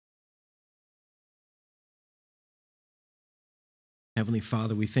Heavenly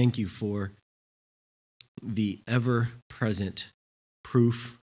Father, we thank you for the ever-present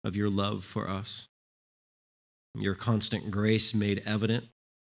proof of your love for us. Your constant grace made evident,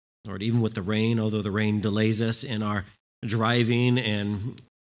 Lord, even with the rain, although the rain delays us in our driving and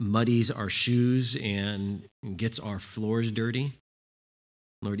muddies our shoes and gets our floors dirty.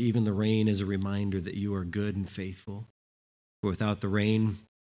 Lord, even the rain is a reminder that you are good and faithful. For without the rain,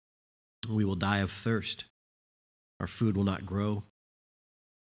 we will die of thirst. Our food will not grow.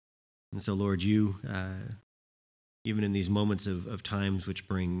 And so, Lord, you, even in these moments of times which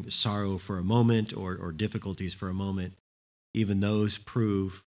bring sorrow for a moment or difficulties for a moment, even those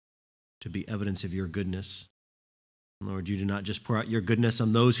prove to be evidence of your goodness. Lord, you do not just pour out your goodness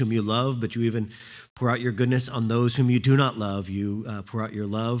on those whom you love, but you even pour out your goodness on those whom you do not love. You pour out your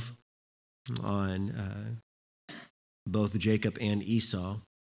love on both Jacob and Esau,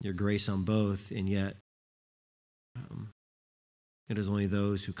 your grace on both, and yet it is only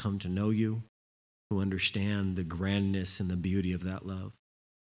those who come to know you who understand the grandness and the beauty of that love.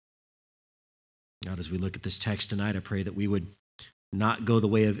 God, as we look at this text tonight, I pray that we would not go the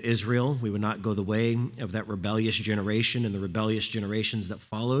way of Israel. We would not go the way of that rebellious generation and the rebellious generations that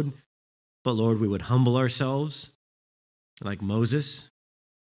followed. But Lord, we would humble ourselves like Moses.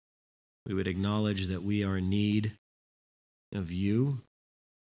 We would acknowledge that we are in need of you.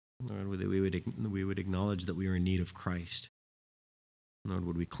 Lord, we would acknowledge that we are in need of Christ. Lord,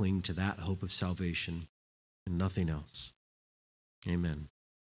 would we cling to that hope of salvation and nothing else. Amen.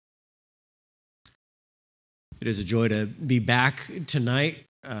 It is a joy to be back tonight.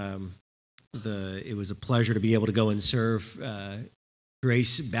 It was a pleasure to be able to go and serve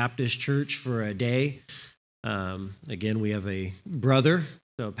Grace Baptist Church for a day. Again, we have a brother,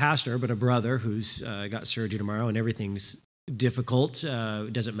 so a pastor, but a brother who's got surgery tomorrow, and everything's difficult.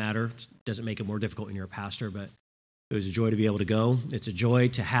 It doesn't matter. It doesn't make it more difficult when you're a pastor, but it was a joy to be able to go. It's a joy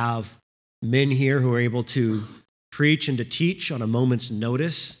to have men here who are able to preach and to teach on a moment's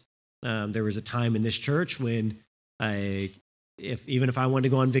notice. There was a time in this church when even if I wanted to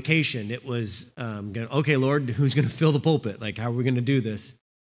go on vacation, it was, okay, Lord, who's going to fill the pulpit? Like, how are we going to do this?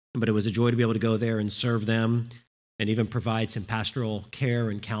 But it was a joy to be able to go there and serve them and even provide some pastoral care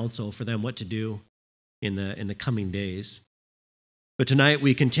and counsel for them what to do in the coming days. But tonight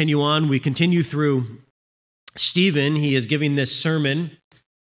we continue on. We continue through Stephen. He is giving this sermon,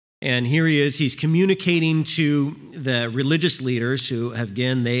 and here he is. He's communicating to the religious leaders who,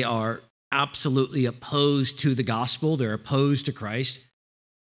 again, they are absolutely opposed to the gospel. They're opposed to Christ.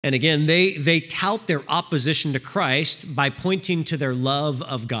 And again, they tout their opposition to Christ by pointing to their love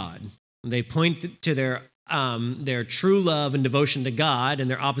of God. They point to their true love and devotion to God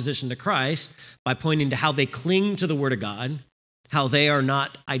and their opposition to Christ by pointing to how they cling to the Word of God, how they are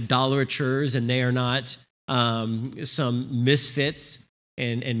not idolaters and they are not some misfits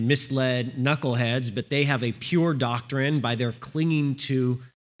and misled knuckleheads, but they have a pure doctrine by their clinging to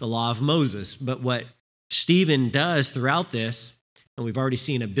the law of Moses. But what Stephen does throughout this, and we've already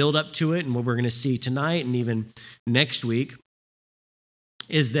seen a build up to it and what we're going to see tonight and even next week,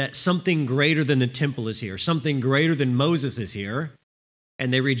 is that something greater than the temple is here, something greater than Moses is here,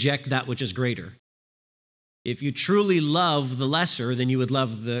 and they reject that which is greater. If you truly love the lesser, then you would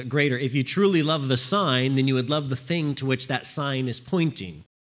love the greater. If you truly love the sign, then you would love the thing to which that sign is pointing.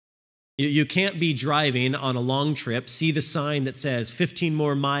 You can't be driving on a long trip, see the sign that says 15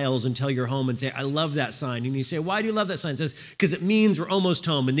 more miles until you're home and say, I love that sign. And you say, why do you love that sign? It says, because it means we're almost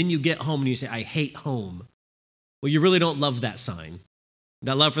home. And then you get home and you say, I hate home. Well, you really don't love that sign.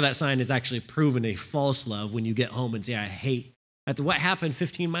 That love for that sign is actually proven a false love when you get home and say, I hate. What happened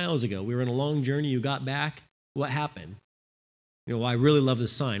 15 miles ago? We were on a long journey, you got back. What happened? Well, I really love the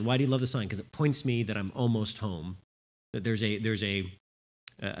sign. Why do you love the sign? Because it points me that I'm almost home, that there's a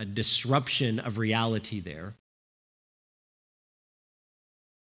disruption of reality there.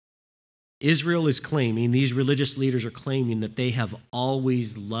 Israel is claiming, these religious leaders are claiming that they have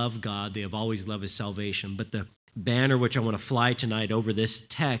always loved God, they have always loved His salvation, but the banner which I want to fly tonight over this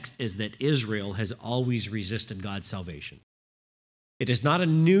text is that Israel has always resisted God's salvation. It is not a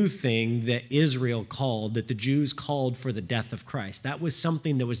new thing that Israel called, that the Jews called for the death of Christ. That was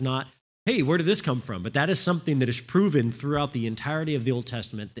something that was not, hey, where did this come from? But that is something that is proven throughout the entirety of the Old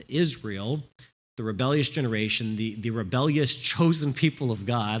Testament, that Israel, the rebellious generation, the rebellious chosen people of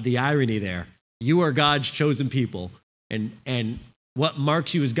God, the irony there, you are God's chosen people. And what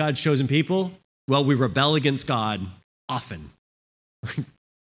marks you as God's chosen people? Well, we rebel against God often.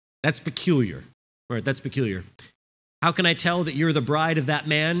 That's peculiar, right? That's peculiar. How can I tell that you're the bride of that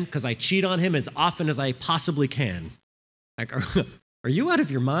man? Because I cheat on him as often as I possibly can. Like, are you out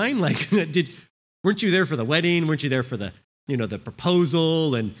of your mind? Like, weren't you there for the wedding? Weren't you there for the the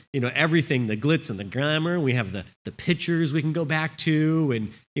proposal and, everything, the glitz and the glamour. We have the pictures we can go back to,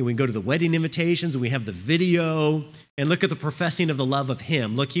 and we can go to the wedding invitations, and we have the video, and look at the professing of the love of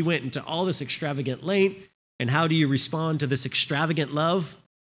him. Look, he went into all this extravagant length, and how do you respond to this extravagant love?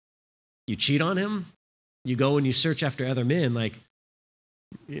 You cheat on him. You go and you search after other men, like,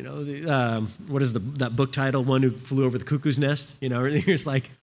 what is that book title? One Who Flew Over the Cuckoo's Nest. It's like,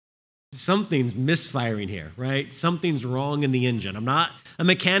 something's misfiring here, right? Something's wrong in the engine. I'm not a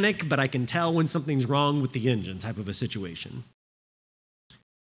mechanic, but I can tell when something's wrong with the engine, type of a situation.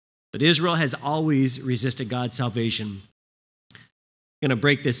 But Israel has always resisted God's salvation. I'm going to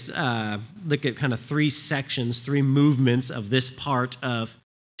break this, look at kind of three sections, three movements of this part of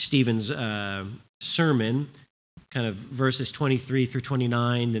Stephen's sermon, kind of verses 23 through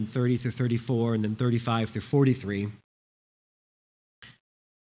 29, then 30 through 34, and then 35 through 43.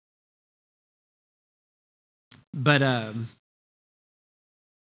 But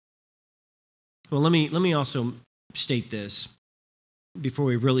let me also state this before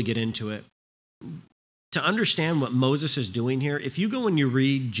we really get into it. To understand what Moses is doing here, if you go and you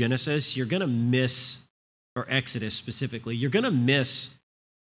read Genesis, you're going to miss, or Exodus specifically, you're going to miss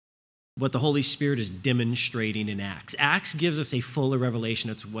what the Holy Spirit is demonstrating in Acts. Acts gives us a fuller revelation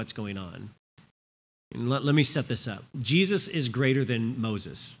of what's going on. And let me set this up. Jesus is greater than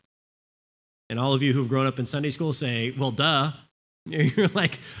Moses. And all of you who've grown up in Sunday school say, well, duh. You're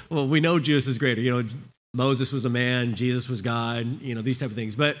like, well, we know Jesus is greater. Moses was a man, Jesus was God, these type of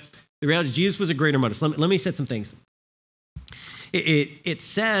things. But the reality is Jesus was a greater Moses. Let me set some things. It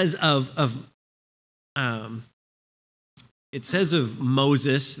says of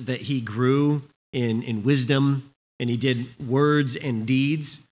Moses that he grew in wisdom and he did words and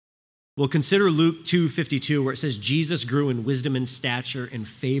deeds. Well, consider Luke 2:52, where it says Jesus grew in wisdom and stature and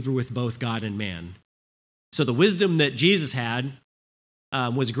favor with both God and man. So the wisdom that Jesus had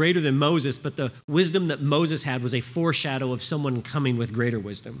was greater than Moses, but the wisdom that Moses had was a foreshadow of someone coming with greater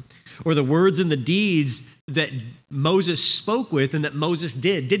wisdom. Or the words and the deeds that Moses spoke with and that Moses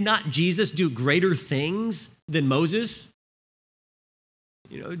did. Did not Jesus do greater things than Moses?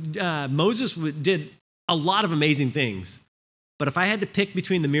 Moses did a lot of amazing things. But if I had to pick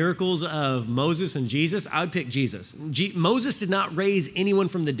between the miracles of Moses and Jesus, I would pick Jesus. Moses did not raise anyone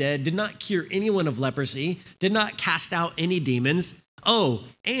from the dead, did not cure anyone of leprosy, did not cast out any demons. Oh,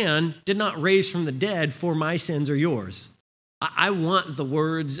 and did not raise from the dead for my sins or yours. I want the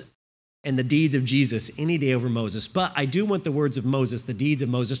words and the deeds of Jesus any day over Moses. But I do want the words of Moses, the deeds of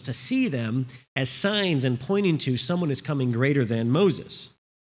Moses, to see them as signs and pointing to someone is coming greater than Moses.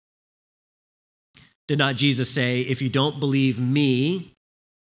 Did not Jesus say, if you don't believe me,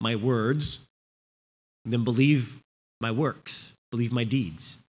 my words, then believe my works, believe my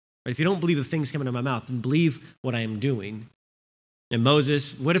deeds. Right? If you don't believe the things coming out of my mouth, then believe what I am doing. And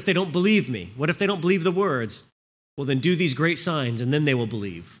Moses, what if they don't believe me? What if they don't believe the words? Well, then do these great signs, and then they will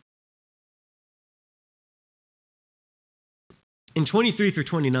believe. In 23 through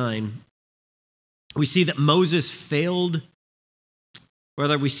 29, we see that Moses failed.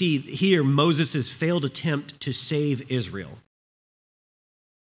 Rather, we see here Moses' failed attempt to save Israel.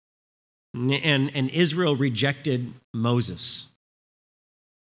 And Israel rejected Moses.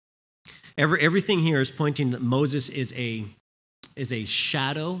 Everything here is pointing that Moses is a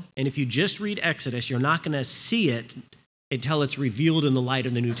shadow. And if you just read Exodus, you're not going to see it until it's revealed in the light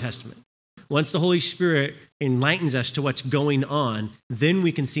of the New Testament. Once the Holy Spirit enlightens us to what's going on, then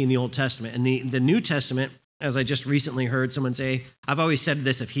we can see in the Old Testament. And the New Testament, as I just recently heard someone say, I've always said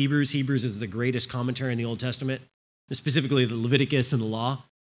this of Hebrews. Hebrews is the greatest commentary in the Old Testament, specifically the Leviticus and the law.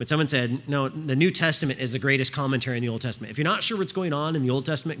 But someone said, no, the New Testament is the greatest commentary in the Old Testament. If you're not sure what's going on in the Old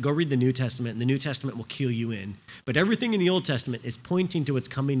Testament, go read the New Testament, and the New Testament will cue you in. But everything in the Old Testament is pointing to what's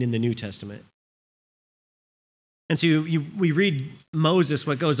coming in the New Testament. And so we read Moses,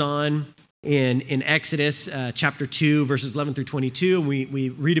 what goes on in Exodus chapter 2, verses 11 through 22, and we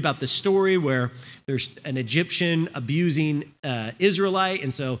read about this story where there's an Egyptian abusing Israelite,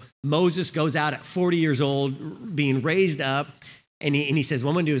 and so Moses goes out at 40 years old, being raised up, and he says,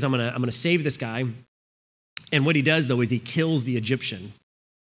 what I'm going to do is I'm going to save this guy, and what he does, though, is he kills the Egyptian.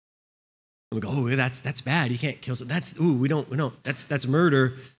 And we go, oh, that's bad. You can't kill someone. We don't. That's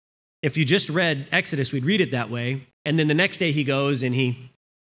murder. If you just read Exodus, we'd read it that way, and then the next day he goes and he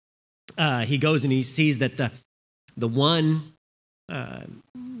sees that the one,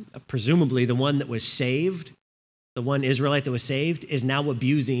 presumably the one that was saved, the one Israelite that was saved, is now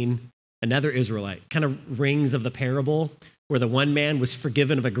abusing another Israelite. Kind of rings of the parable where the one man was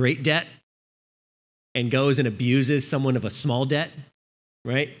forgiven of a great debt and goes and abuses someone of a small debt,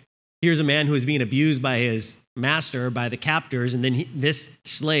 right? Here's a man who is being abused by his master by the captors, and then this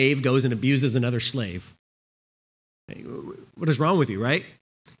slave goes and abuses another slave. What is wrong with you, right?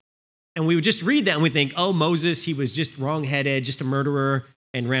 And we would just read that and we think, oh, Moses, he was just wrong-headed, just a murderer,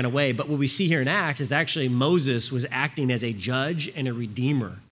 and ran away. But what we see here in Acts is actually Moses was acting as a judge and a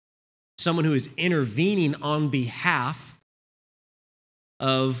redeemer, someone who is intervening on behalf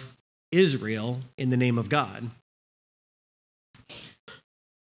of Israel in the name of God.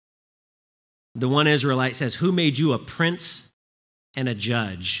 The one Israelite says, who made you a prince and a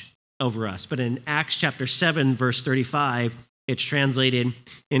judge over us? But in Acts chapter 7, verse 35, it's translated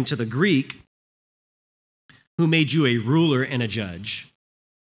into the Greek, who made you a ruler and a judge?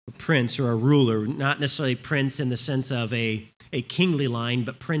 A prince or a ruler, not necessarily prince in the sense of a kingly line,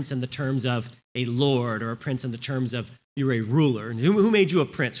 but prince in the terms of a lord, or a prince in the terms of you're a ruler. And who made you a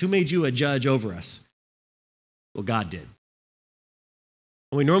prince? Who made you a judge over us? Well, God did.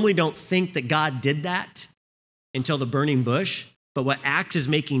 And we normally don't think that God did that until the burning bush, but what Acts is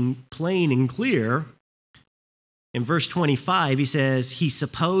making plain and clear, in verse 25, he says, he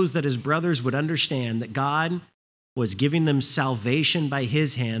supposed that his brothers would understand that God was giving them salvation by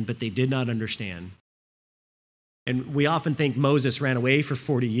his hand, but they did not understand. And we often think Moses ran away for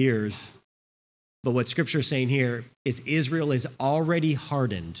 40 years, but what Scripture is saying here is Israel is already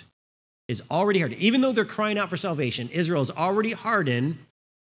hardened, Even though they're crying out for salvation, Israel is already hardened,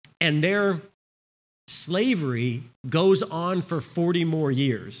 and their slavery goes on for 40 more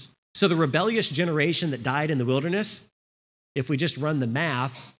years. So the rebellious generation that died in the wilderness, if we just run the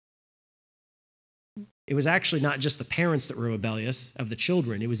math, it was actually not just the parents that were rebellious of the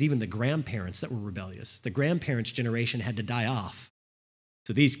children, it was even the grandparents that were rebellious. The grandparents' generation had to die off.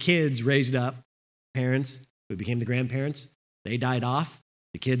 So these kids raised up parents who became the grandparents. They died off.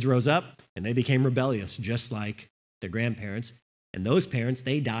 The kids rose up and they became rebellious, just like their grandparents. And those parents,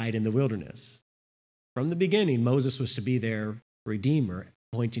 they died in the wilderness. From the beginning, Moses was to be their redeemer,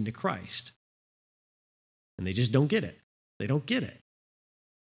 pointing to Christ. And they just don't get it. They don't get it.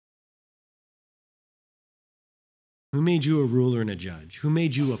 Who made you a ruler and a judge? Who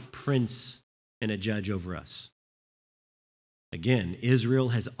made you a prince and a judge over us? Again, Israel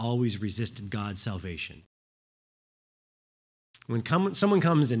has always resisted God's salvation. When someone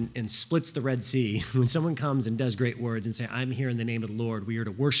comes and splits the Red Sea, when someone comes and does great words and say, I'm here in the name of the Lord, we are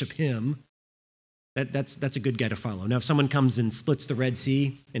to worship him, that's a good guy to follow. Now, if someone comes and splits the Red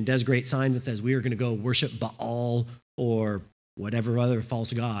Sea and does great signs and says, we are going to go worship Baal or whatever other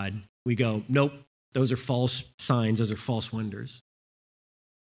false god, we go, nope, those are false signs, those are false wonders.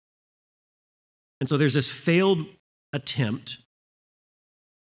 And so there's this failed attempt,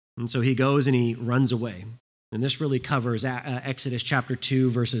 and so he goes and he runs away. And this really covers Exodus chapter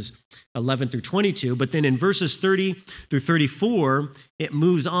 2, verses 11 through 22. But then in verses 30 through 34, it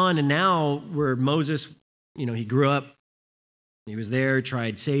moves on. And now where Moses, he grew up, he was there,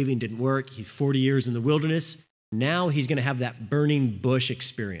 tried saving, didn't work. He's 40 years in the wilderness. Now he's going to have that burning bush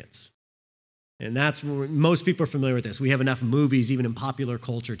experience. And that's where most people are familiar with this. We have enough movies, even in popular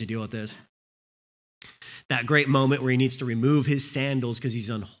culture, to deal with this. That great moment where he needs to remove his sandals because he's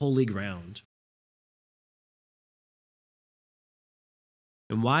on holy ground.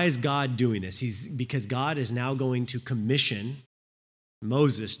 And why is God doing this? Because God is now going to commission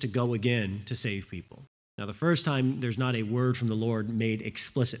Moses to go again to save people. Now, the first time, there's not a word from the Lord made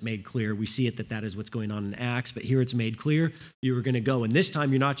explicit, made clear. We see it that is what's going on in Acts, but here it's made clear. You are going to go. And this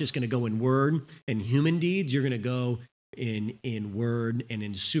time, you're not just going to go in word and human deeds. You're going to go in word and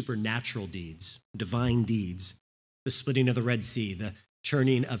in supernatural deeds, divine deeds. The splitting of the Red Sea, the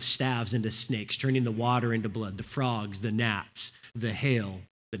turning of staves into snakes, turning the water into blood, the frogs, the gnats, the hail,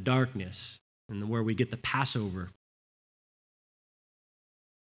 the darkness, and where we get the Passover.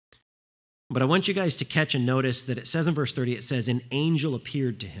 But I want you guys to catch and notice that it says in verse 30, it says, an angel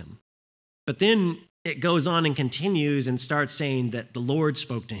appeared to him. But then it goes on and continues and starts saying that the Lord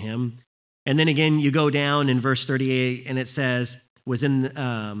spoke to him. And then again, you go down in verse 38, and it says,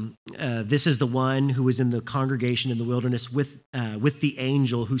 this is the one who was in the congregation in the wilderness with the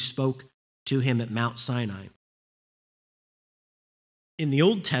angel who spoke to him at Mount Sinai. In the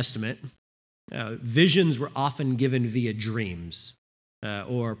Old Testament, visions were often given via dreams,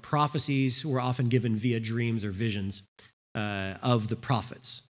 or prophecies were often given via dreams or visions of the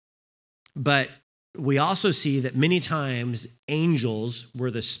prophets. But we also see that many times angels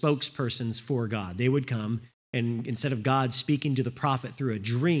were the spokespersons for God. They would come, and instead of God speaking to the prophet through a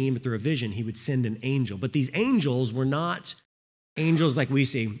dream, through a vision, he would send an angel. But these angels were not angels like we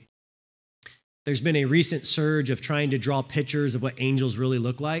see. There's been a recent surge of trying to draw pictures of what angels really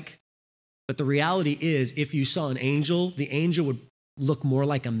look like. But the reality is, if you saw an angel, the angel would look more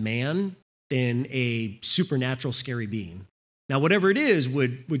like a man than a supernatural scary being. Now, whatever it is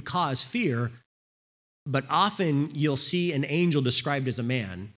would cause fear, but often you'll see an angel described as a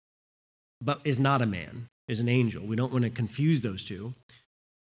man, but is not a man, is an angel. We don't want to confuse those two.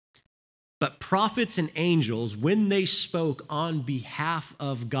 But prophets and angels, when they spoke on behalf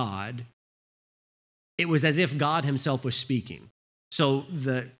of God, it was as if God himself was speaking. So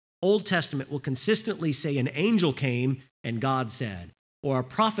the Old Testament will consistently say an angel came and God said, or a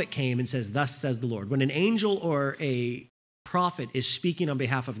prophet came and says, thus says the Lord. When an angel or a prophet is speaking on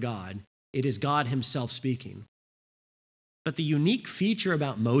behalf of God, it is God himself speaking. But the unique feature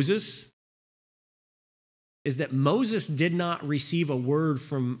about Moses is that Moses did not receive a word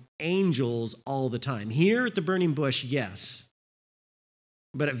from angels all the time. Here at the burning bush, yes.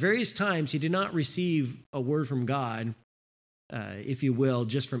 But at various times, he did not receive a word from God, if you will,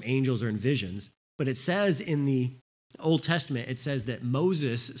 just from angels or in visions. But it says in the Old Testament, it says that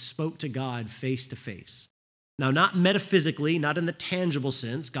Moses spoke to God face to face. Now, not metaphysically, not in the tangible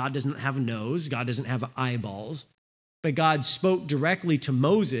sense. God doesn't have a nose. God doesn't have eyeballs. But God spoke directly to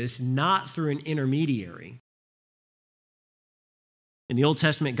Moses, not through an intermediary. In the Old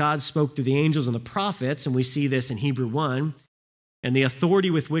Testament, God spoke through the angels and the prophets, and we see this in Hebrew 1. And the authority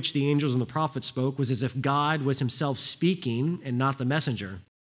with which the angels and the prophets spoke was as if God was himself speaking and not the messenger.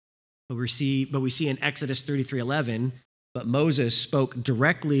 But we see in Exodus 33:11, but Moses spoke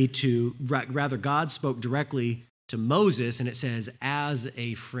directly to, rather God spoke directly to Moses, and it says, as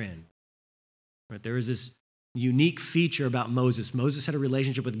a friend. Right? There is this unique feature about Moses. Moses had a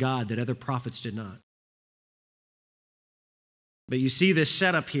relationship with God that other prophets did not. But you see this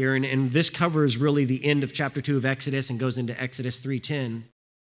setup here, and this covers really the end of chapter 2 of Exodus and goes into Exodus 3:10.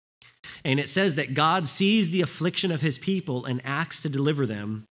 And it says that God sees the affliction of his people and acts to deliver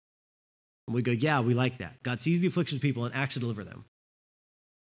them. And we go, yeah, we like that. God sees the affliction of people and acts to deliver them.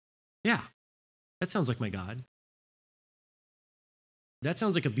 Yeah, that sounds like my God. That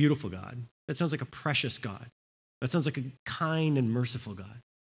sounds like a beautiful God. That sounds like a precious God. That sounds like a kind and merciful God.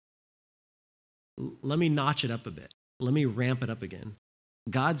 Let me notch it up a bit. Let me ramp it up again.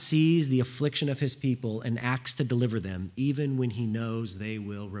 God sees the affliction of his people and acts to deliver them, even when he knows they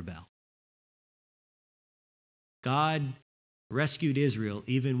will rebel. God rescued Israel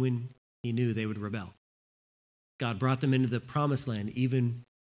even when he knew they would rebel. God brought them into the promised land even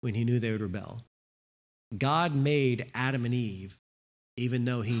when he knew they would rebel. God made Adam and Eve even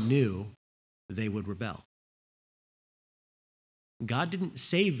though he knew they would rebel. God didn't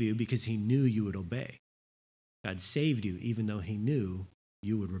save you because he knew you would obey. God saved you even though he knew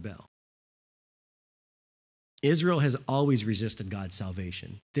you would rebel. Israel has always resisted God's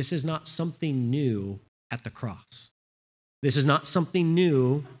salvation. This is not something new at the cross. This is not something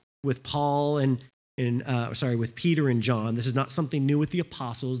new with Paul with Peter and John. This is not something new with the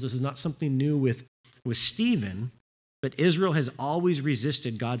apostles. This is not something new with Stephen. But Israel has always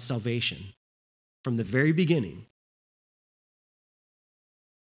resisted God's salvation from the very beginning.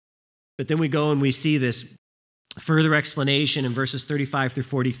 But then we go and we see this further explanation in verses 35 through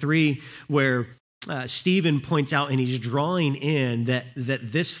 43, where Stephen points out, and he's drawing in that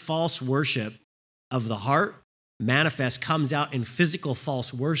this false worship of the heart comes out in physical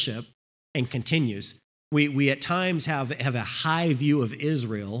false worship and continues. We at times have a high view of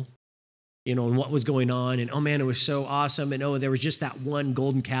Israel, and what was going on, and oh man, it was so awesome, and oh, there was just that one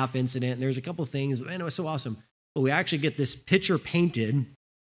golden calf incident, and there's a couple of things, but man, it was so awesome. But we actually get this picture painted,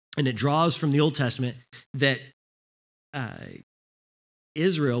 and it draws from the Old Testament that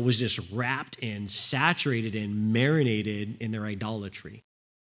Israel was just wrapped in, saturated in, marinated in their idolatry.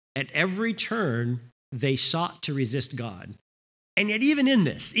 At every turn, they sought to resist God. And yet even in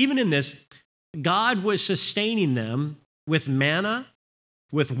this, God was sustaining them with manna,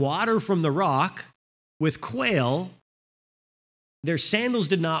 with water from the rock, with quail. Their sandals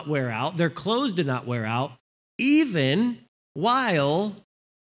did not wear out. Their clothes did not wear out, even while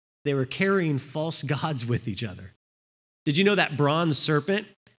they were carrying false gods with each other. Did you know that bronze serpent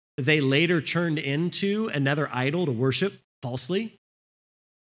they later turned into another idol to worship falsely?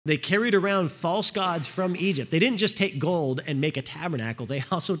 They carried around false gods from Egypt. They didn't just take gold and make a tabernacle. They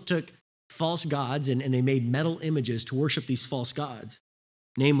also took false gods and they made metal images to worship these false gods,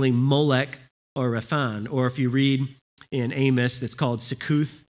 namely Molech or Rephan. Or if you read in Amos, it's called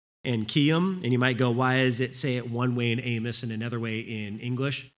Sekuth and Kiyum. And you might go, why does it say it one way in Amos and another way in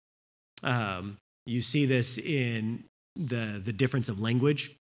English? You see this in the difference of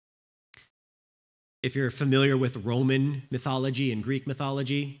language. If you're familiar with Roman mythology and Greek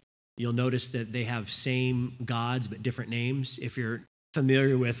mythology, you'll notice that they have same gods but different names. If you're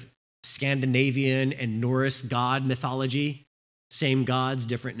familiar with Scandinavian and Norse god mythology, same gods,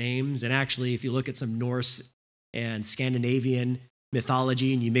 different names. And actually, if you look at some Norse and Scandinavian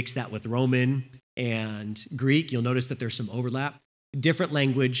mythology and you mix that with Roman and Greek, you'll notice that there's some overlap. Different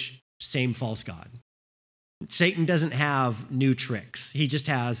language, same false god. Satan doesn't have new tricks. He just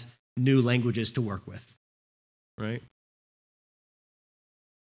has new languages to work with, right?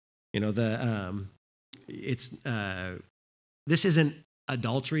 You know, this isn't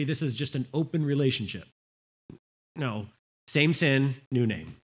adultery. This is just an open relationship. No, same sin, new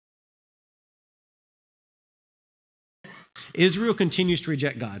name. Israel continues to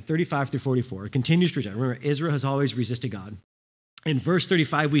reject God, 35 through 44. It continues to reject. Remember, Israel has always resisted God. In verse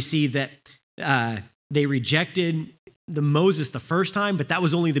 35, we see that they rejected the Moses the first time, but that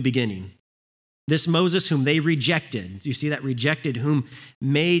was only the beginning. This Moses whom they rejected, you see that rejected, whom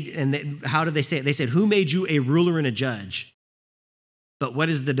made, and how did they say it? They said, who made you a ruler and a judge? But what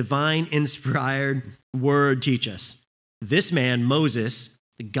does the divine inspired word teach us? This man, Moses,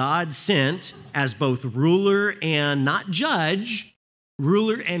 God sent as both ruler and not judge,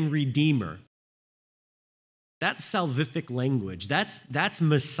 ruler and redeemer. That's salvific language. That's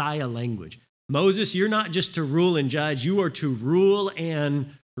Messiah language. Moses, you're not just to rule and judge, you are to rule and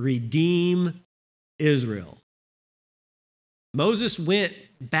redeem Israel. Moses went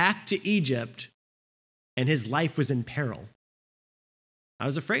back to Egypt and his life was in peril. I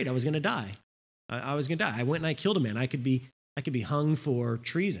was afraid I was going to die. I was going to die. I went and I killed a man. I could be hung for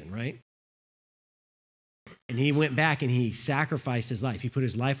treason, right? And he went back and he sacrificed his life. He put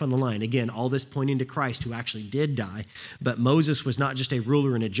his life on the line. Again, all this pointing to Christ who actually did die. But Moses was not just a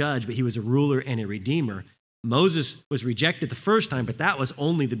ruler and a judge, but he was a ruler and a redeemer. Moses was rejected the first time, but that was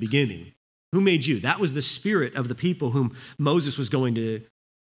only the beginning. Who made you? That was the spirit of the people whom Moses was going to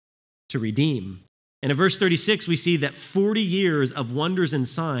redeem. And in verse 36, we see that 40 years of wonders and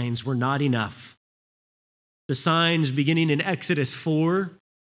signs were not enough. The signs beginning in Exodus 4,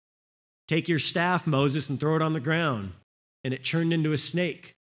 take your staff, Moses, and throw it on the ground. And it turned into a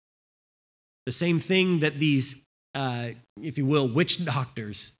snake. The same thing that these, if you will, witch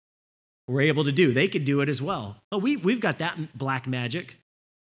doctors were able to do. They could do it as well. Oh, we've got that black magic.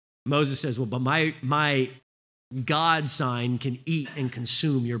 Moses says, well, but my God sign can eat and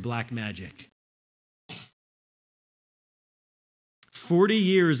consume your black magic. 40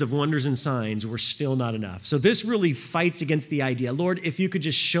 years of wonders and signs were still not enough. So this really fights against the idea, Lord, if you could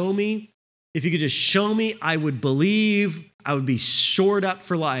just show me, I would believe, I would be shored up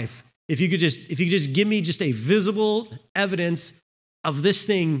for life. If you could just give me just a visible evidence of this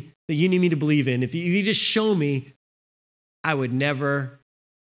thing that you need me to believe in, if you just show me, I would never,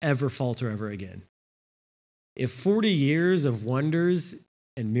 ever falter ever again. If 40 years of wonders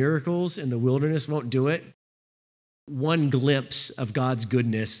and miracles in the wilderness won't do it, one glimpse of God's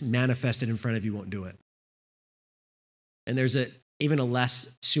goodness manifested in front of you won't do it. And there's even a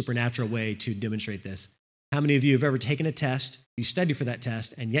less supernatural way to demonstrate this. How many of you have ever taken a test, you studied for that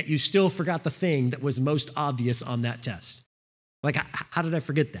test, and yet you still forgot the thing that was most obvious on that test? Like, how did I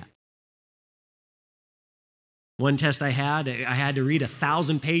forget that? One test I had to read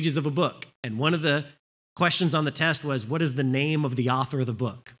 1,000 pages of a book, and one of the questions on the test was, what is the name of the author of the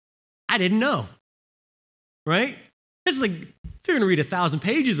book? I didn't know, right? It's like, if you're going to read 1,000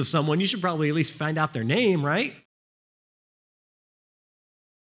 pages of someone, you should probably at least find out their name, right?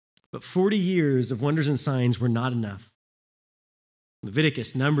 But 40 years of wonders and signs were not enough.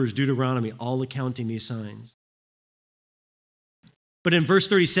 Leviticus, Numbers, Deuteronomy, all accounting these signs. But in verse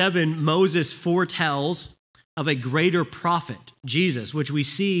 37, Moses foretells of a greater prophet, Jesus, which we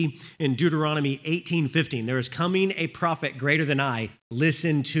see in Deuteronomy 18:15. There is coming a prophet greater than I.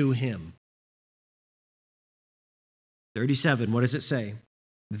 Listen to him. 37, what does it say?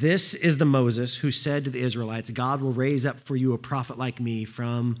 This is the Moses who said to the Israelites, God will raise up for you a prophet like me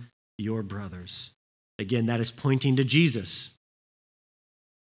from your brothers. Again, that is pointing to Jesus.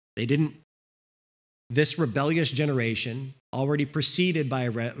 This rebellious generation, already preceded by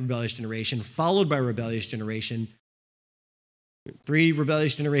a rebellious generation, followed by a rebellious generation, 3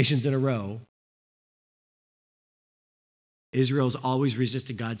 rebellious generations in a row, Israel's always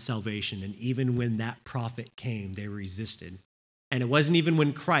resisted God's salvation, and even when that prophet came, they resisted. And it wasn't even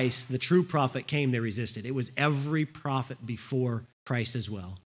when Christ, the true prophet, came, they resisted. It was every prophet before Christ as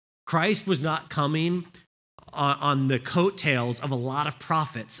well. Christ was not coming on the coattails of a lot of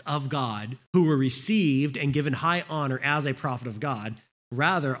prophets of God who were received and given high honor as a prophet of God.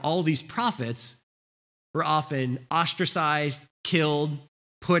 Rather, all these prophets were often ostracized, killed,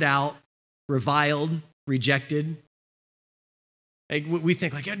 put out, reviled, rejected. Like, we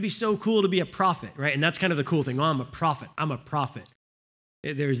think, like, it'd be so cool to be a prophet, right? And that's kind of the cool thing. Oh, I'm a prophet.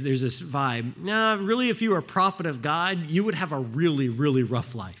 There's this vibe. Nah, really, if you were a prophet of God, you would have a really, really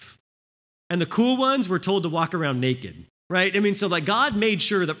rough life. And the cool ones were told to walk around naked, right? I mean, so like God made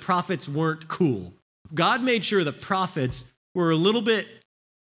sure that prophets weren't cool. God made sure that prophets were a little bit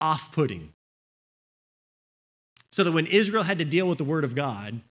off-putting. So that when Israel had to deal with the word of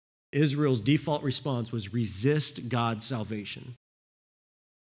God, Israel's default response was resist God's salvation.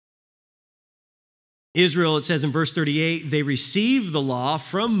 Israel, it says in verse 38, they received the law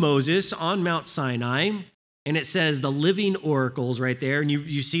from Moses on Mount Sinai, and it says the living oracles right there. And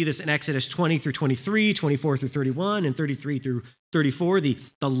you see this in Exodus 20 through 23, 24 through 31, and 33 through 34, the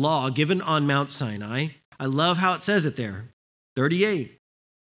law given on Mount Sinai. I love how it says it there. 38.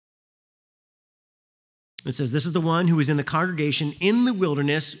 It says, this is the one who was in the congregation in the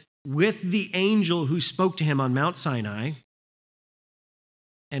wilderness with the angel who spoke to him on Mount Sinai.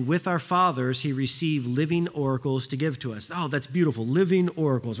 And with our fathers, he received living oracles to give to us. Oh, that's beautiful. Living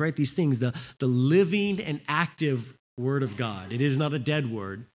oracles, right? These things, the living and active word of God. It is not a dead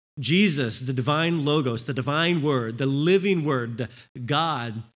word. Jesus, the divine logos, the divine word, the living word, the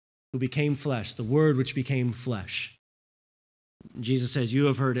God who became flesh, the word which became flesh. Jesus says, you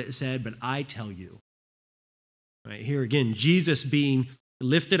have heard it said, but I tell you. Right here again, Jesus being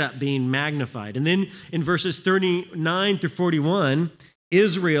lifted up, being magnified. And then in verses 39 through 41,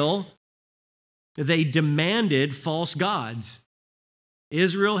 Israel, they demanded false gods.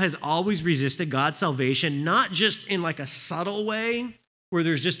 Israel has always resisted God's salvation, not just in like a subtle way where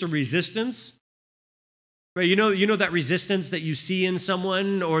there's just a resistance. Right? You know that resistance that you see in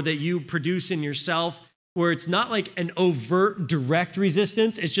someone or that you produce in yourself where it's not like an overt, direct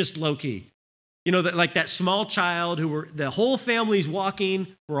resistance, it's just low-key. You know, that like that small child the whole family's walking,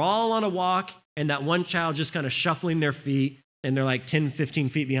 we're all on a walk, and that one child just kind of shuffling their feet, and they're like 10, 15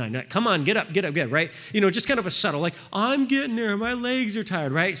 feet behind. Like, come on, get up, right? You know, just kind of a subtle, like, I'm getting there, my legs are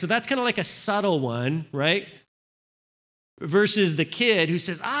tired, right? So that's kind of like a subtle one, right? Versus the kid who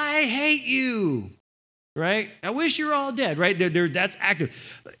says, I hate you, right? I wish you were all dead, right? That's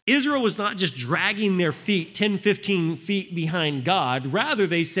active. Israel was not just dragging their feet 10, 15 feet behind God. Rather,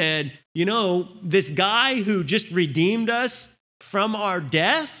 they said, you know, this guy who just redeemed us from our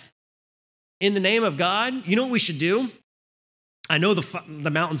death in the name of God, you know what we should do? I know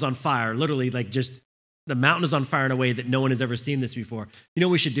the mountain's on fire, literally, like just the mountain is on fire in a way that no one has ever seen this before. You know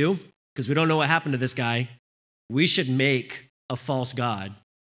what we should do? Because we don't know what happened to this guy. We should make a false god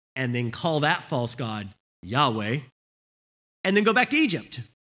and then call that false god Yahweh and then go back to Egypt.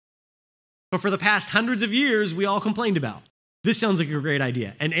 But for the past hundreds of years, we all complained about. This sounds like a great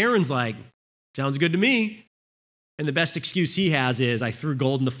idea. And Aaron's like, sounds good to me. And the best excuse he has is, I threw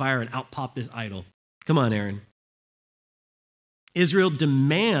gold in the fire and out popped this idol. Come on, Aaron. Israel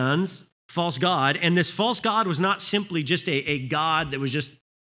demands false god, and this false god was not simply just a god that was just,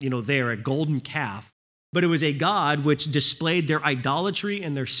 a golden calf, but it was a god which displayed their idolatry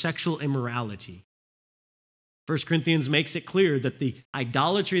and their sexual immorality. 1 Corinthians makes it clear that the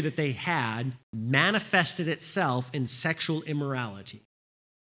idolatry that they had manifested itself in sexual immorality.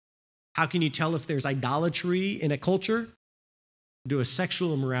 How can you tell if there's idolatry in a culture? Do a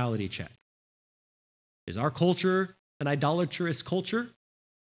sexual immorality check. Is our culture an idolatrous culture?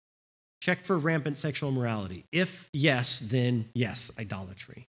 Check for rampant sexual immorality. If yes, then yes,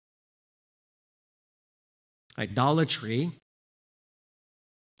 idolatry. Idolatry,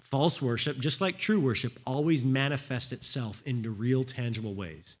 false worship, just like true worship, always manifests itself into real, tangible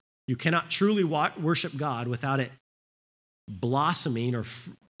ways. You cannot truly worship God without it blossoming or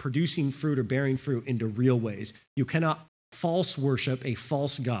producing fruit or bearing fruit into real ways. You cannot false worship a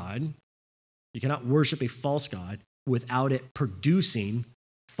false God. You cannot worship a false God without it producing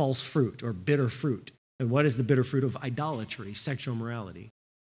false fruit or bitter fruit. And what is the bitter fruit of idolatry, sexual immorality?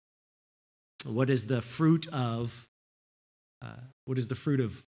 What is the fruit of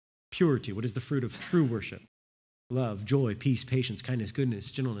purity? What is the fruit of true worship? Love, joy, peace, patience, kindness,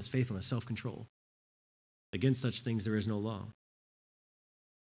 goodness, gentleness, faithfulness, self-control. Against such things there is no law.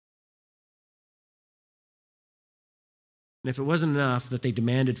 And if it wasn't enough that they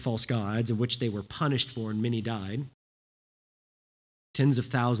demanded false gods, of which they were punished for and many died, tens of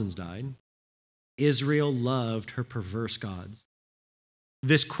thousands died, Israel loved her perverse gods.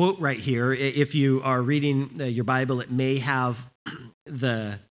 This quote right here, if you are reading your Bible, it may have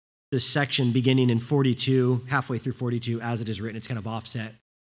the section beginning in 42, halfway through 42, as it is written. It's kind of offset.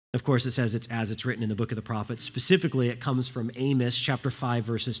 Of course, it says it's as it's written in the book of the prophets. Specifically, it comes from Amos chapter 5,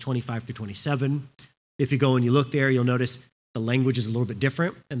 verses 25 through 27. If you go and you look there, you'll notice the language is a little bit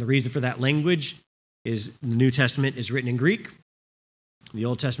different. And the reason for that language is the New Testament is written in Greek. The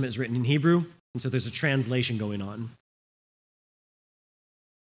Old Testament is written in Hebrew. And so there's a translation going on.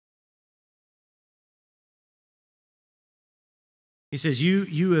 He says,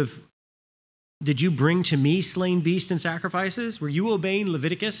 did you bring to me slain beasts and sacrifices? Were you obeying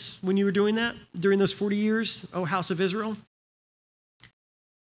Leviticus when you were doing that during those 40 years, O house of Israel?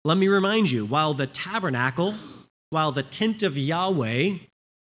 Let me remind you, while the tabernacle, while the tent of Yahweh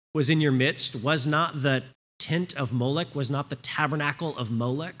was in your midst, was not the tent of Molech, was not the tabernacle of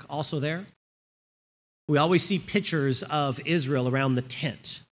Molech also there? We always see pictures of Israel around the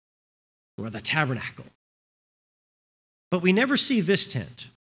tent or the tabernacle. But we never see this tent.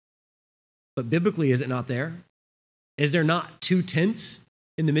 But biblically, is it not there? Is there not two tents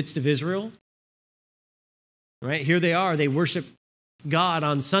in the midst of Israel? Right? Here they are. They worship God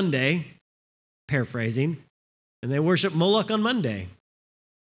on Sunday, paraphrasing, and they worship Moloch on Monday.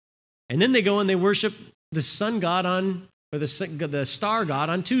 And then they go and they worship the sun god or the star god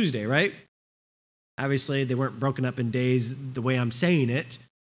on Tuesday, right? Obviously, they weren't broken up in days the way I'm saying it,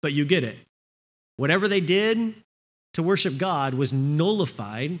 but you get it. Whatever they did to worship God was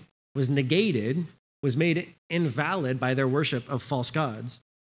nullified, was negated, was made invalid by their worship of false gods.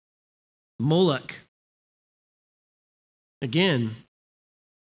 Moloch. Again,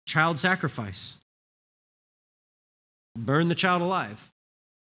 child sacrifice. Burn the child alive.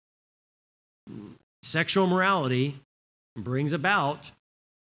 Sexual morality brings about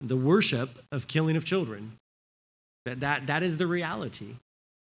the worship of killing of children. That is the reality.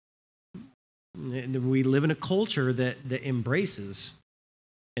 We live in a culture that embraces.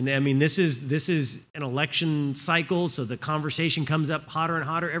 And I mean, this is an election cycle, so the conversation comes up hotter and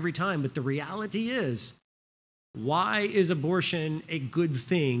hotter every time. But the reality is, why is abortion a good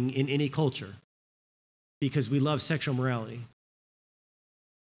thing in any culture? Because we love sexual morality.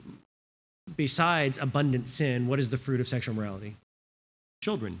 Besides abundant sin, what is the fruit of sexual morality?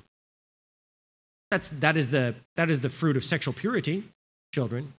 Children. That is the fruit of sexual purity,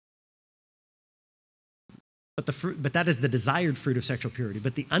 children. But that is the desired fruit of sexual purity.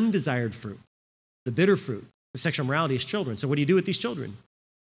 But the undesired fruit, the bitter fruit of sexual morality is children. So what do you do with these children?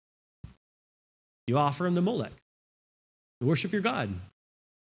 You offer them to Molech. You worship your God.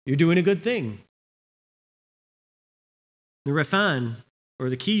 You're doing a good thing. The Rephan, or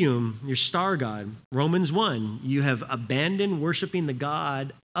the Kiyum, your star god, Romans 1, you have abandoned worshiping the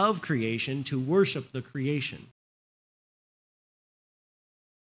God of creation to worship the creation.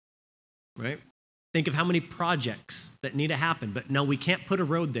 Right? Think of how many projects that need to happen, but no, we can't put a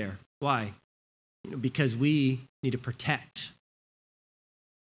road there. Why? Because we need to protect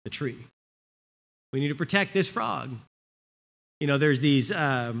the tree. We need to protect this frog. There's these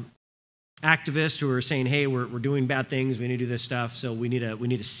activists who are saying, hey, we're doing bad things, we need to do this stuff, so we need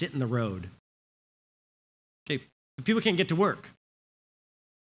to sit in the road. Okay, but people can't get to work.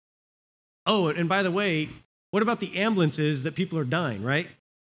 Oh, and by the way, what about the ambulances that people are dying, right?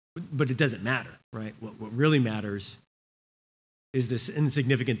 But it doesn't matter, right? What really matters is this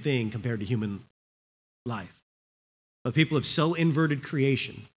insignificant thing compared to human life. But people have so inverted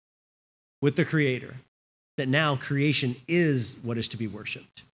creation with the Creator that now creation is what is to be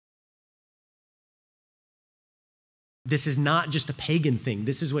worshiped. This is not just a pagan thing.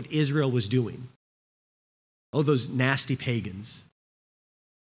 This is what Israel was doing. Oh, those nasty pagans.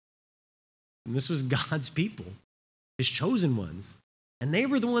 And this was God's people, his chosen ones. And they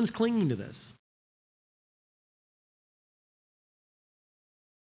were the ones clinging to this.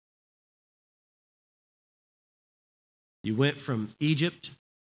 You went from Egypt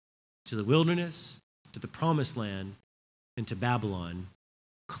to the wilderness, to the promised land, and to Babylon,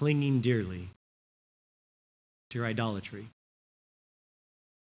 clinging dearly to your idolatry.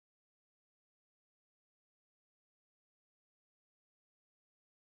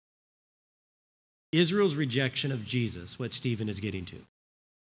 Israel's rejection of Jesus, what Stephen is getting to,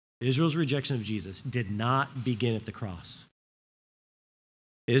 Israel's rejection of Jesus did not begin at the cross.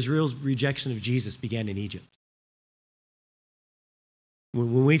 Israel's rejection of Jesus began in Egypt.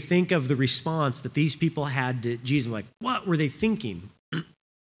 When we think of the response that these people had to Jesus, like, what were they thinking?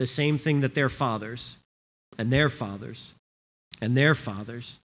 The same thing that their fathers and their fathers and their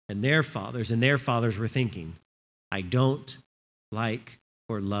fathers and their fathers and their fathers were thinking. I don't like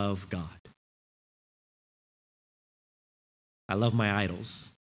or love God. I love my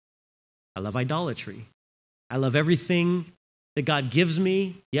idols. I love idolatry. I love everything that God gives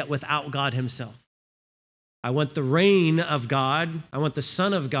me, yet without God himself. I want the reign of God. I want the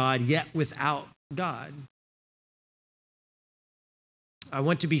Son of God, yet without God. I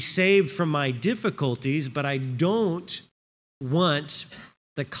want to be saved from my difficulties, but I don't want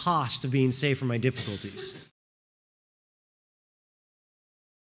the cost of being saved from my difficulties.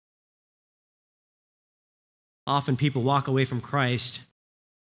 Often people walk away from Christ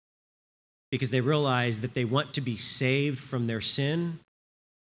because they realize that they want to be saved from their sin,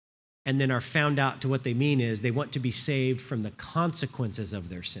 and then are found out to what they mean is they want to be saved from the consequences of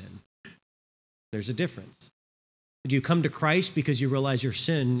their sin. There's a difference. Do you come to Christ because you realize your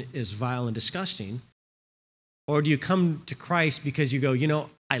sin is vile and disgusting? Or do you come to Christ because you go, you know,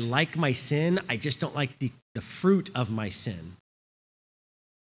 I like my sin, I just don't like the fruit of my sin?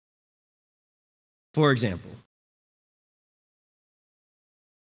 For example,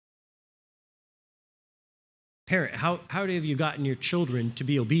 parent, how have you gotten your children to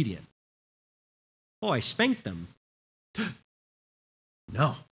be obedient? Oh, I spanked them.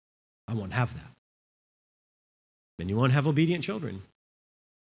 No, I won't have that. Then you won't have obedient children,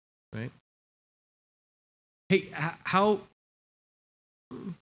 right? Hey, how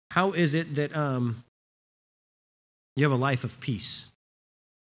is it that you have a life of peace?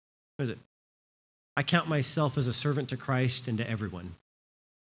 What is it? I count myself as a servant to Christ and to everyone.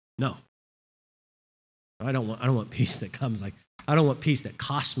 No. I don't want peace that comes like, I don't want peace that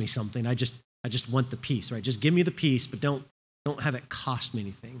costs me something. I just want the peace, right? Just give me the peace, but don't have it cost me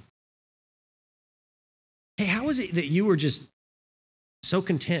anything. Hey, how is it that you were just so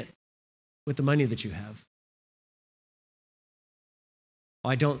content with the money that you have? Oh,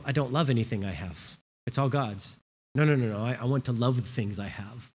 I don't love anything I have. It's all God's. No. I want to love the things I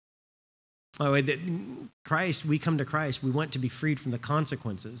have. Oh, Christ, we come to Christ, we want to be freed from the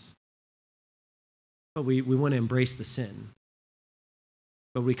consequences. But we want to embrace the sin.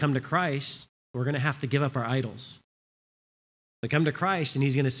 But we come to Christ, we're going to have to give up our idols. We come to Christ and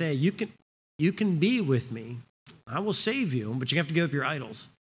he's going to say, you can be with me. I will save you, but you have to give up your idols.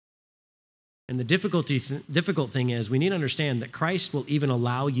 And the difficult thing is we need to understand that Christ will even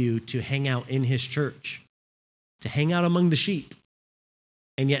allow you to hang out in his church, to hang out among the sheep,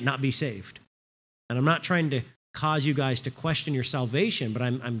 and yet not be saved. And I'm not trying to cause you guys to question your salvation, but I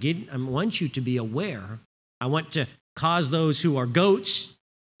want you to be aware. I want to cause those who are goats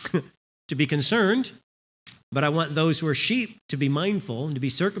to be concerned, but I want those who are sheep to be mindful and to be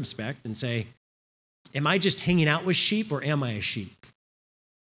circumspect and say, am I just hanging out with sheep or am I a sheep?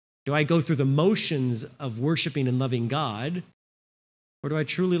 Do I go through the motions of worshiping and loving God, or do I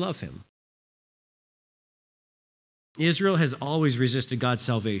truly love him? Israel has always resisted God's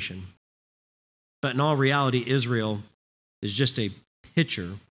salvation. But in all reality, Israel is just a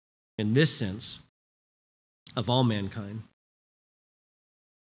picture, in this sense, of all mankind.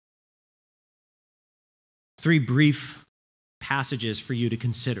 3 brief passages for you to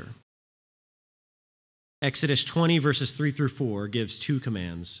consider. Exodus 20, verses 3 through 4 gives 2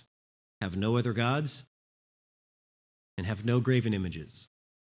 commands. Have no other gods, and have no graven images.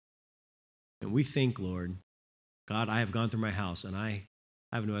 And we think, Lord, God, I have gone through my house, and I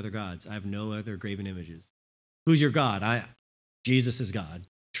have no other gods. I have no other graven images. Who's your God? Jesus is God.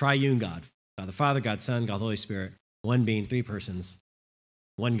 Triune God. God the Father, God the Son, God the Holy Spirit. One being, 3 persons.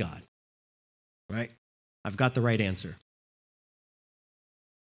 One God. Right? I've got the right answer.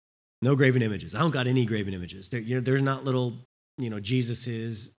 No graven images. I don't got any graven images. There's not little,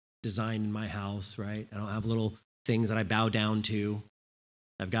 Jesuses designed in my house, right? I don't have little things that I bow down to.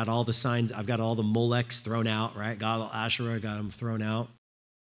 I've got all the signs. I've got all the Molechs thrown out, right? Got all Asherah, got them thrown out.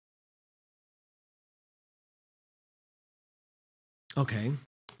 Okay,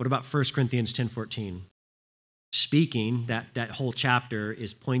 what about 1 Corinthians 10:14? Speaking, that whole chapter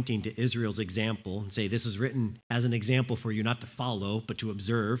is pointing to Israel's example and say this is written as an example for you not to follow, but to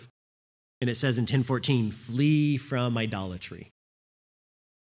observe. And it says in 10:14, flee from idolatry.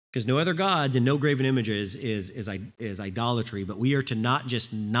 Because no other gods and no graven images is idolatry, but we are to not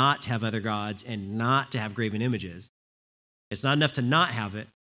just not have other gods and not to have graven images. It's not enough to not have it,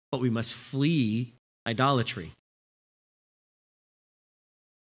 but we must flee idolatry.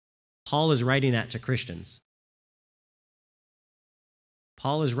 Paul is writing that to Christians.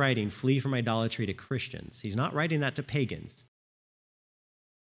 Paul is writing, flee from idolatry to Christians. He's not writing that to pagans.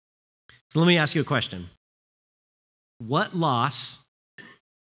 So let me ask you a question. What loss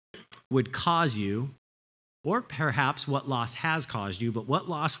would cause you, or perhaps what loss has caused you, but what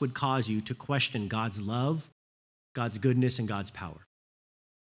loss would cause you to question God's love, God's goodness, and God's power?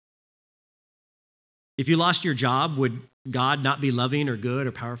 If you lost your job, would God not be loving or good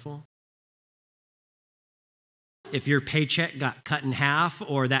or powerful? If your paycheck got cut in half,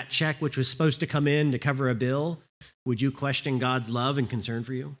 or that check which was supposed to come in to cover a bill, would you question God's love and concern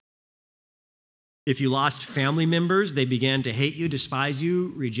for you? If you lost family members, they began to hate you, despise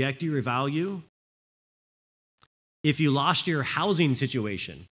you, reject you, revile you. If you lost your housing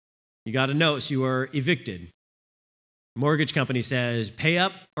situation, you got a notice you were evicted. Mortgage company says, pay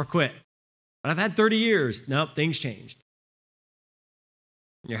up or quit. But I've had 30 years. Nope, things changed.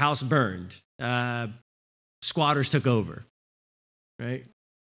 Your house burned. Squatters took over, right?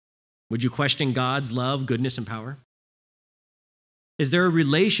 Would you question God's love, goodness, and power? Is there a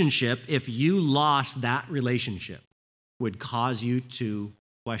relationship, if you lost that relationship, would cause you to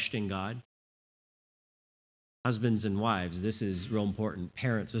question God? Husbands and wives, this is real important.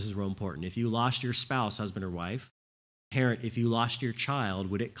 Parents, this is real important. If you lost your spouse, husband or wife, parent, if you lost your child,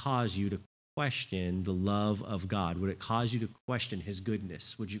 would it cause you to question the love of God? Would it cause you to question his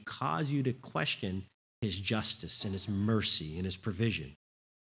goodness? Would you cause you to question his justice and his mercy and his provision?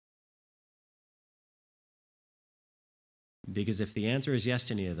 Because if the answer is yes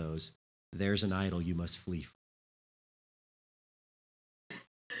to any of those, there's an idol you must flee from.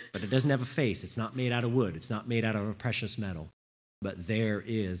 But it doesn't have a face. It's not made out of wood. It's not made out of a precious metal. But there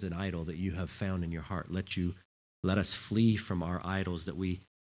is an idol that you have found in your heart. Let us flee from our idols that we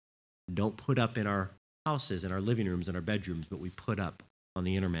don't put up in our houses, in our living rooms, in our bedrooms, but we put up on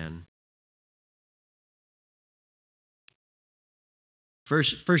the inner man.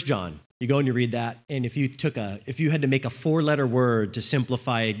 First John, you go and you read that, and if you had to make a 4-letter word to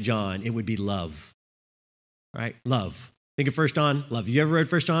simplify John, it would be love, right? Love. Think of 1 John, love. You ever read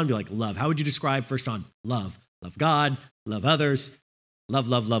 1 John? Be like, love. How would you describe 1 John? Love. Love God, love others, love,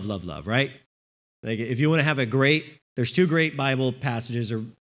 love, love, love, love, right? Like if you want to have there's 2 great Bible passages or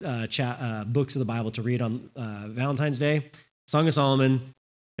books of the Bible to read on Valentine's Day, Song of Solomon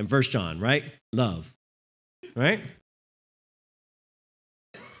and 1 John, right? Love, right?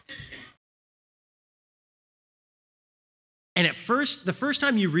 And the first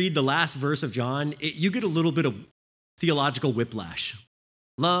time you read the last verse of John, you get a little bit of theological whiplash.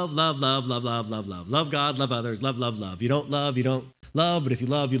 Love, love, love, love, love, love, love. Love God, love others, love, love, love. You don't love, but if you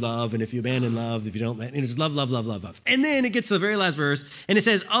love, you love. And if you abandon love, if you don't, and it's love, love, love, love, love. And then it gets to the very last verse, and it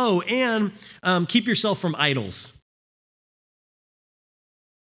says, and keep yourself from idols.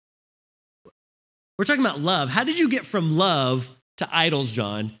 We're talking about love. How did you get from love to idols,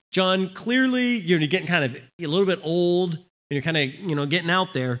 John? John, clearly, you're getting kind of a little bit old, and you're kind of, getting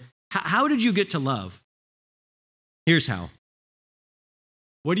out there. How did you get to love? Here's how.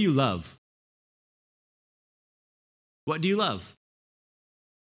 What do you love? What do you love?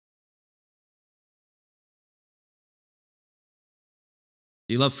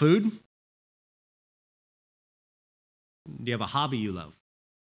 Do you love food? Do you have a hobby you love?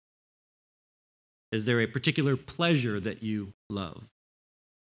 Is there a particular pleasure that you love?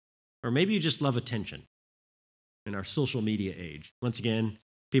 Or maybe you just love attention in our social media age. Once again,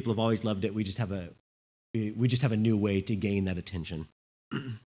 people have always loved it. We just have a new way to gain that attention.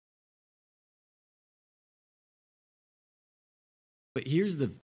 But here's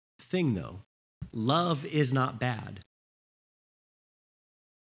the thing, though. Love is not bad.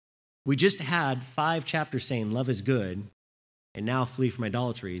 We just had 5 chapters saying love is good, and now flee from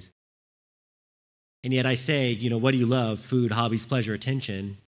idolatries. And yet I say, what do you love? Food, hobbies, pleasure,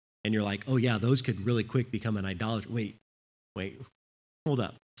 attention. And you're like, oh yeah, those could really quick become an idolatry. Wait, hold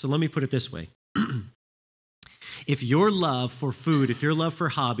up. So let me put it this way. If your love for food, if your love for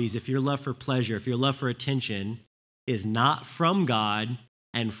hobbies, if your love for pleasure, if your love for attention is not from God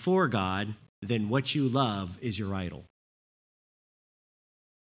and for God, then what you love is your idol.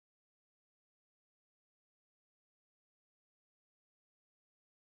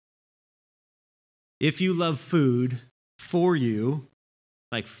 If you love food for you,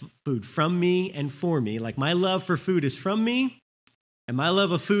 like food from me and for me, like my love for food is from me and my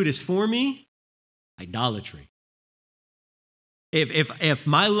love of food is for me, idolatry. If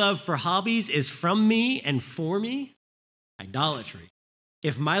my love for hobbies is from me and for me, idolatry.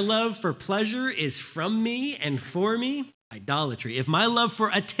 If my love for pleasure is from me and for me, idolatry. If my love for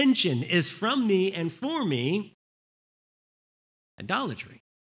attention is from me and for me, idolatry.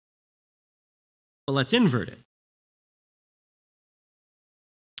 Well, let's invert it.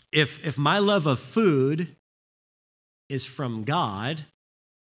 If my love of food is from God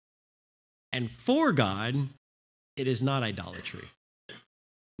and for God, it is not idolatry.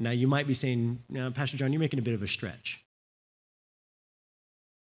 Now, you might be saying, no, Pastor John, you're making a bit of a stretch.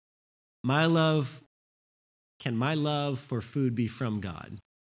 Can my love for food be from God?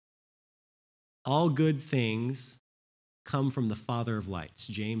 All good things come from the Father of lights,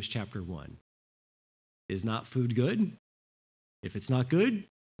 James chapter 1. Is not food good? If it's not good,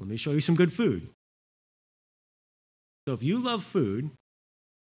 let me show you some good food. So if you love food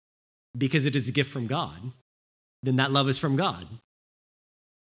because it is a gift from God, then that love is from God.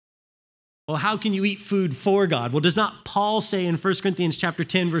 Well, how can you eat food for God? Well, does not Paul say in 1 Corinthians chapter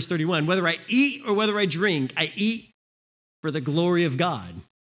 10, verse 31, whether I eat or whether I drink, I eat for the glory of God.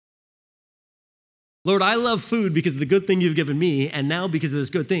 Lord, I love food because of the good thing you've given me, and now because of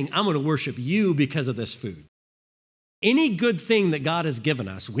this good thing, I'm going to worship you because of this food. Any good thing that God has given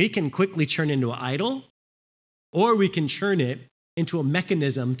us, we can quickly turn into an idol, or we can turn it into a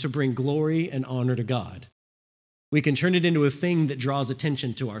mechanism to bring glory and honor to God. We can turn it into a thing that draws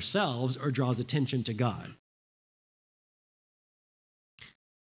attention to ourselves or draws attention to God.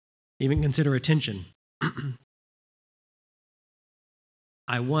 Even consider attention.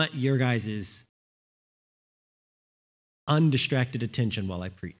 I want your guys' undistracted attention while I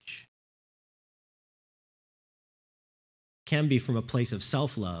preach. Can be from a place of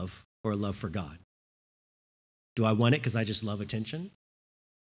self-love or a love for God. Do I want it because I just love attention?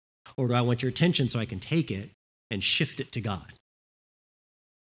 Or do I want your attention so I can take it and shift it to God?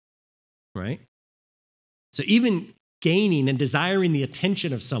 Right? So even gaining and desiring the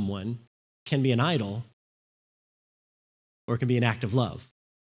attention of someone can be an idol, or it can be an act of love.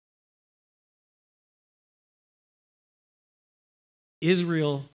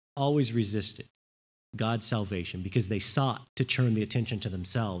 Israel always resisted God's salvation because they sought to turn the attention to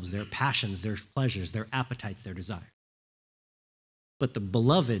themselves, their passions, their pleasures, their appetites, their desires. But the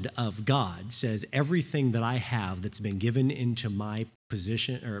beloved of God says, everything that I have that's been given into my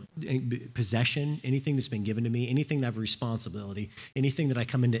position or possession, anything that's been given to me, anything that I have responsibility, anything that I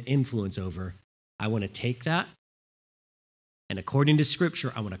come into influence over, I want to take that, and according to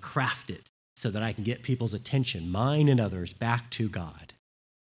Scripture, I want to craft it so that I can get people's attention, mine and others, back to God.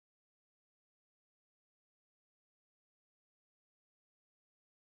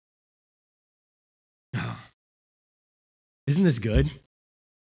 Isn't this good?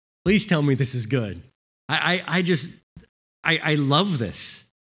 Please tell me this is good. I love this.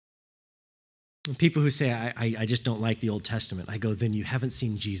 People who say, I just don't like the Old Testament, I go, then you haven't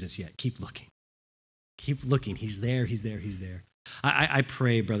seen Jesus yet. Keep looking. Keep looking. He's there, he's there, he's there. I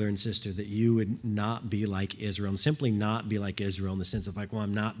pray, brother and sister, that you would not be like Israel, and simply not be like Israel in the sense of like, well,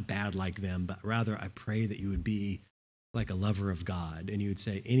 I'm not bad like them, but rather I pray that you would be like a lover of God, and you would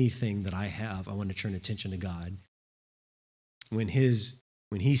say, anything that I have, I want to turn attention to God. When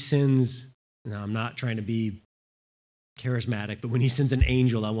he sends, now I'm not trying to be charismatic, but when he sends an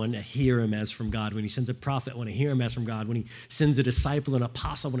angel, I want to hear him as from God. When he sends a prophet, I want to hear him as from God. When he sends a disciple, an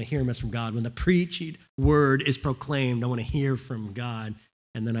apostle, I want to hear him as from God. When the preached word is proclaimed, I want to hear from God.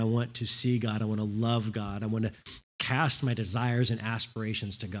 And then I want to see God. I want to love God. I want to cast my desires and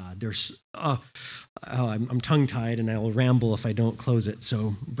aspirations to God. I'm tongue-tied and I will ramble if I don't close it.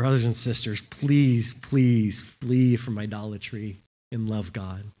 So brothers and sisters, please, please flee from idolatry and love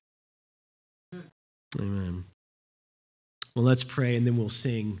God. Amen. Well, let's pray and then we'll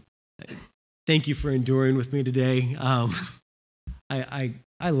sing. Thank you for enduring with me today. I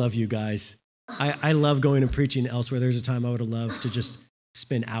love you guys. I love going and preaching elsewhere. There's a time I would have loved to just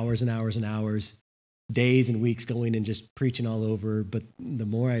spend hours and hours and hours, days and weeks going and just preaching all over. But the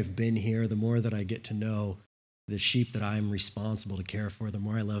more I've been here, the more that I get to know the sheep that I'm responsible to care for, the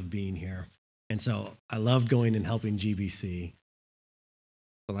more I love being here. And so I love going and helping GBC.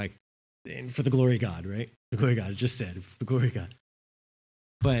 But and for the glory of God, right? The glory of God, I just said, for the glory of God.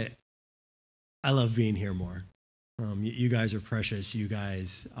 But I love being here more. You guys are precious. You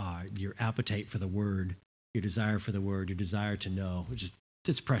guys, your appetite for the word, your desire for the word, your desire to know,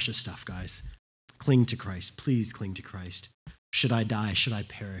 it's precious stuff, guys. Cling to Christ. Please cling to Christ. Should I die? Should I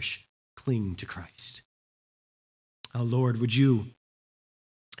perish? Cling to Christ. Oh, Lord, would you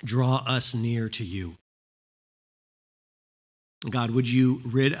draw us near to you? God, would you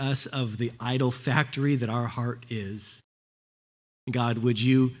rid us of the idol factory that our heart is? God, would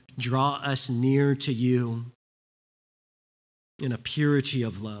you draw us near to you in a purity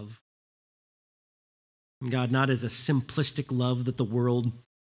of love? God, not as a simplistic love that the world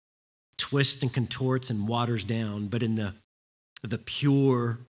twists and contorts and waters down, but in the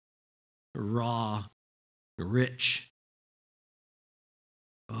pure, raw, rich,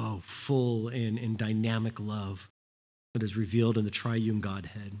 full and dynamic love that is revealed in the triune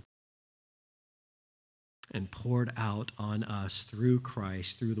Godhead and poured out on us through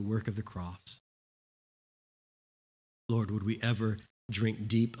Christ, through the work of the cross. Lord, would we ever drink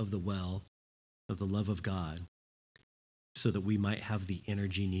deep of the well of the love of God so that we might have the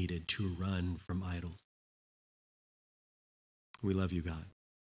energy needed to run from idols. We love you, God.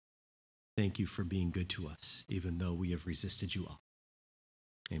 Thank you for being good to us, even though we have resisted you all.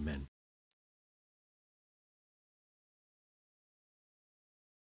 Amen.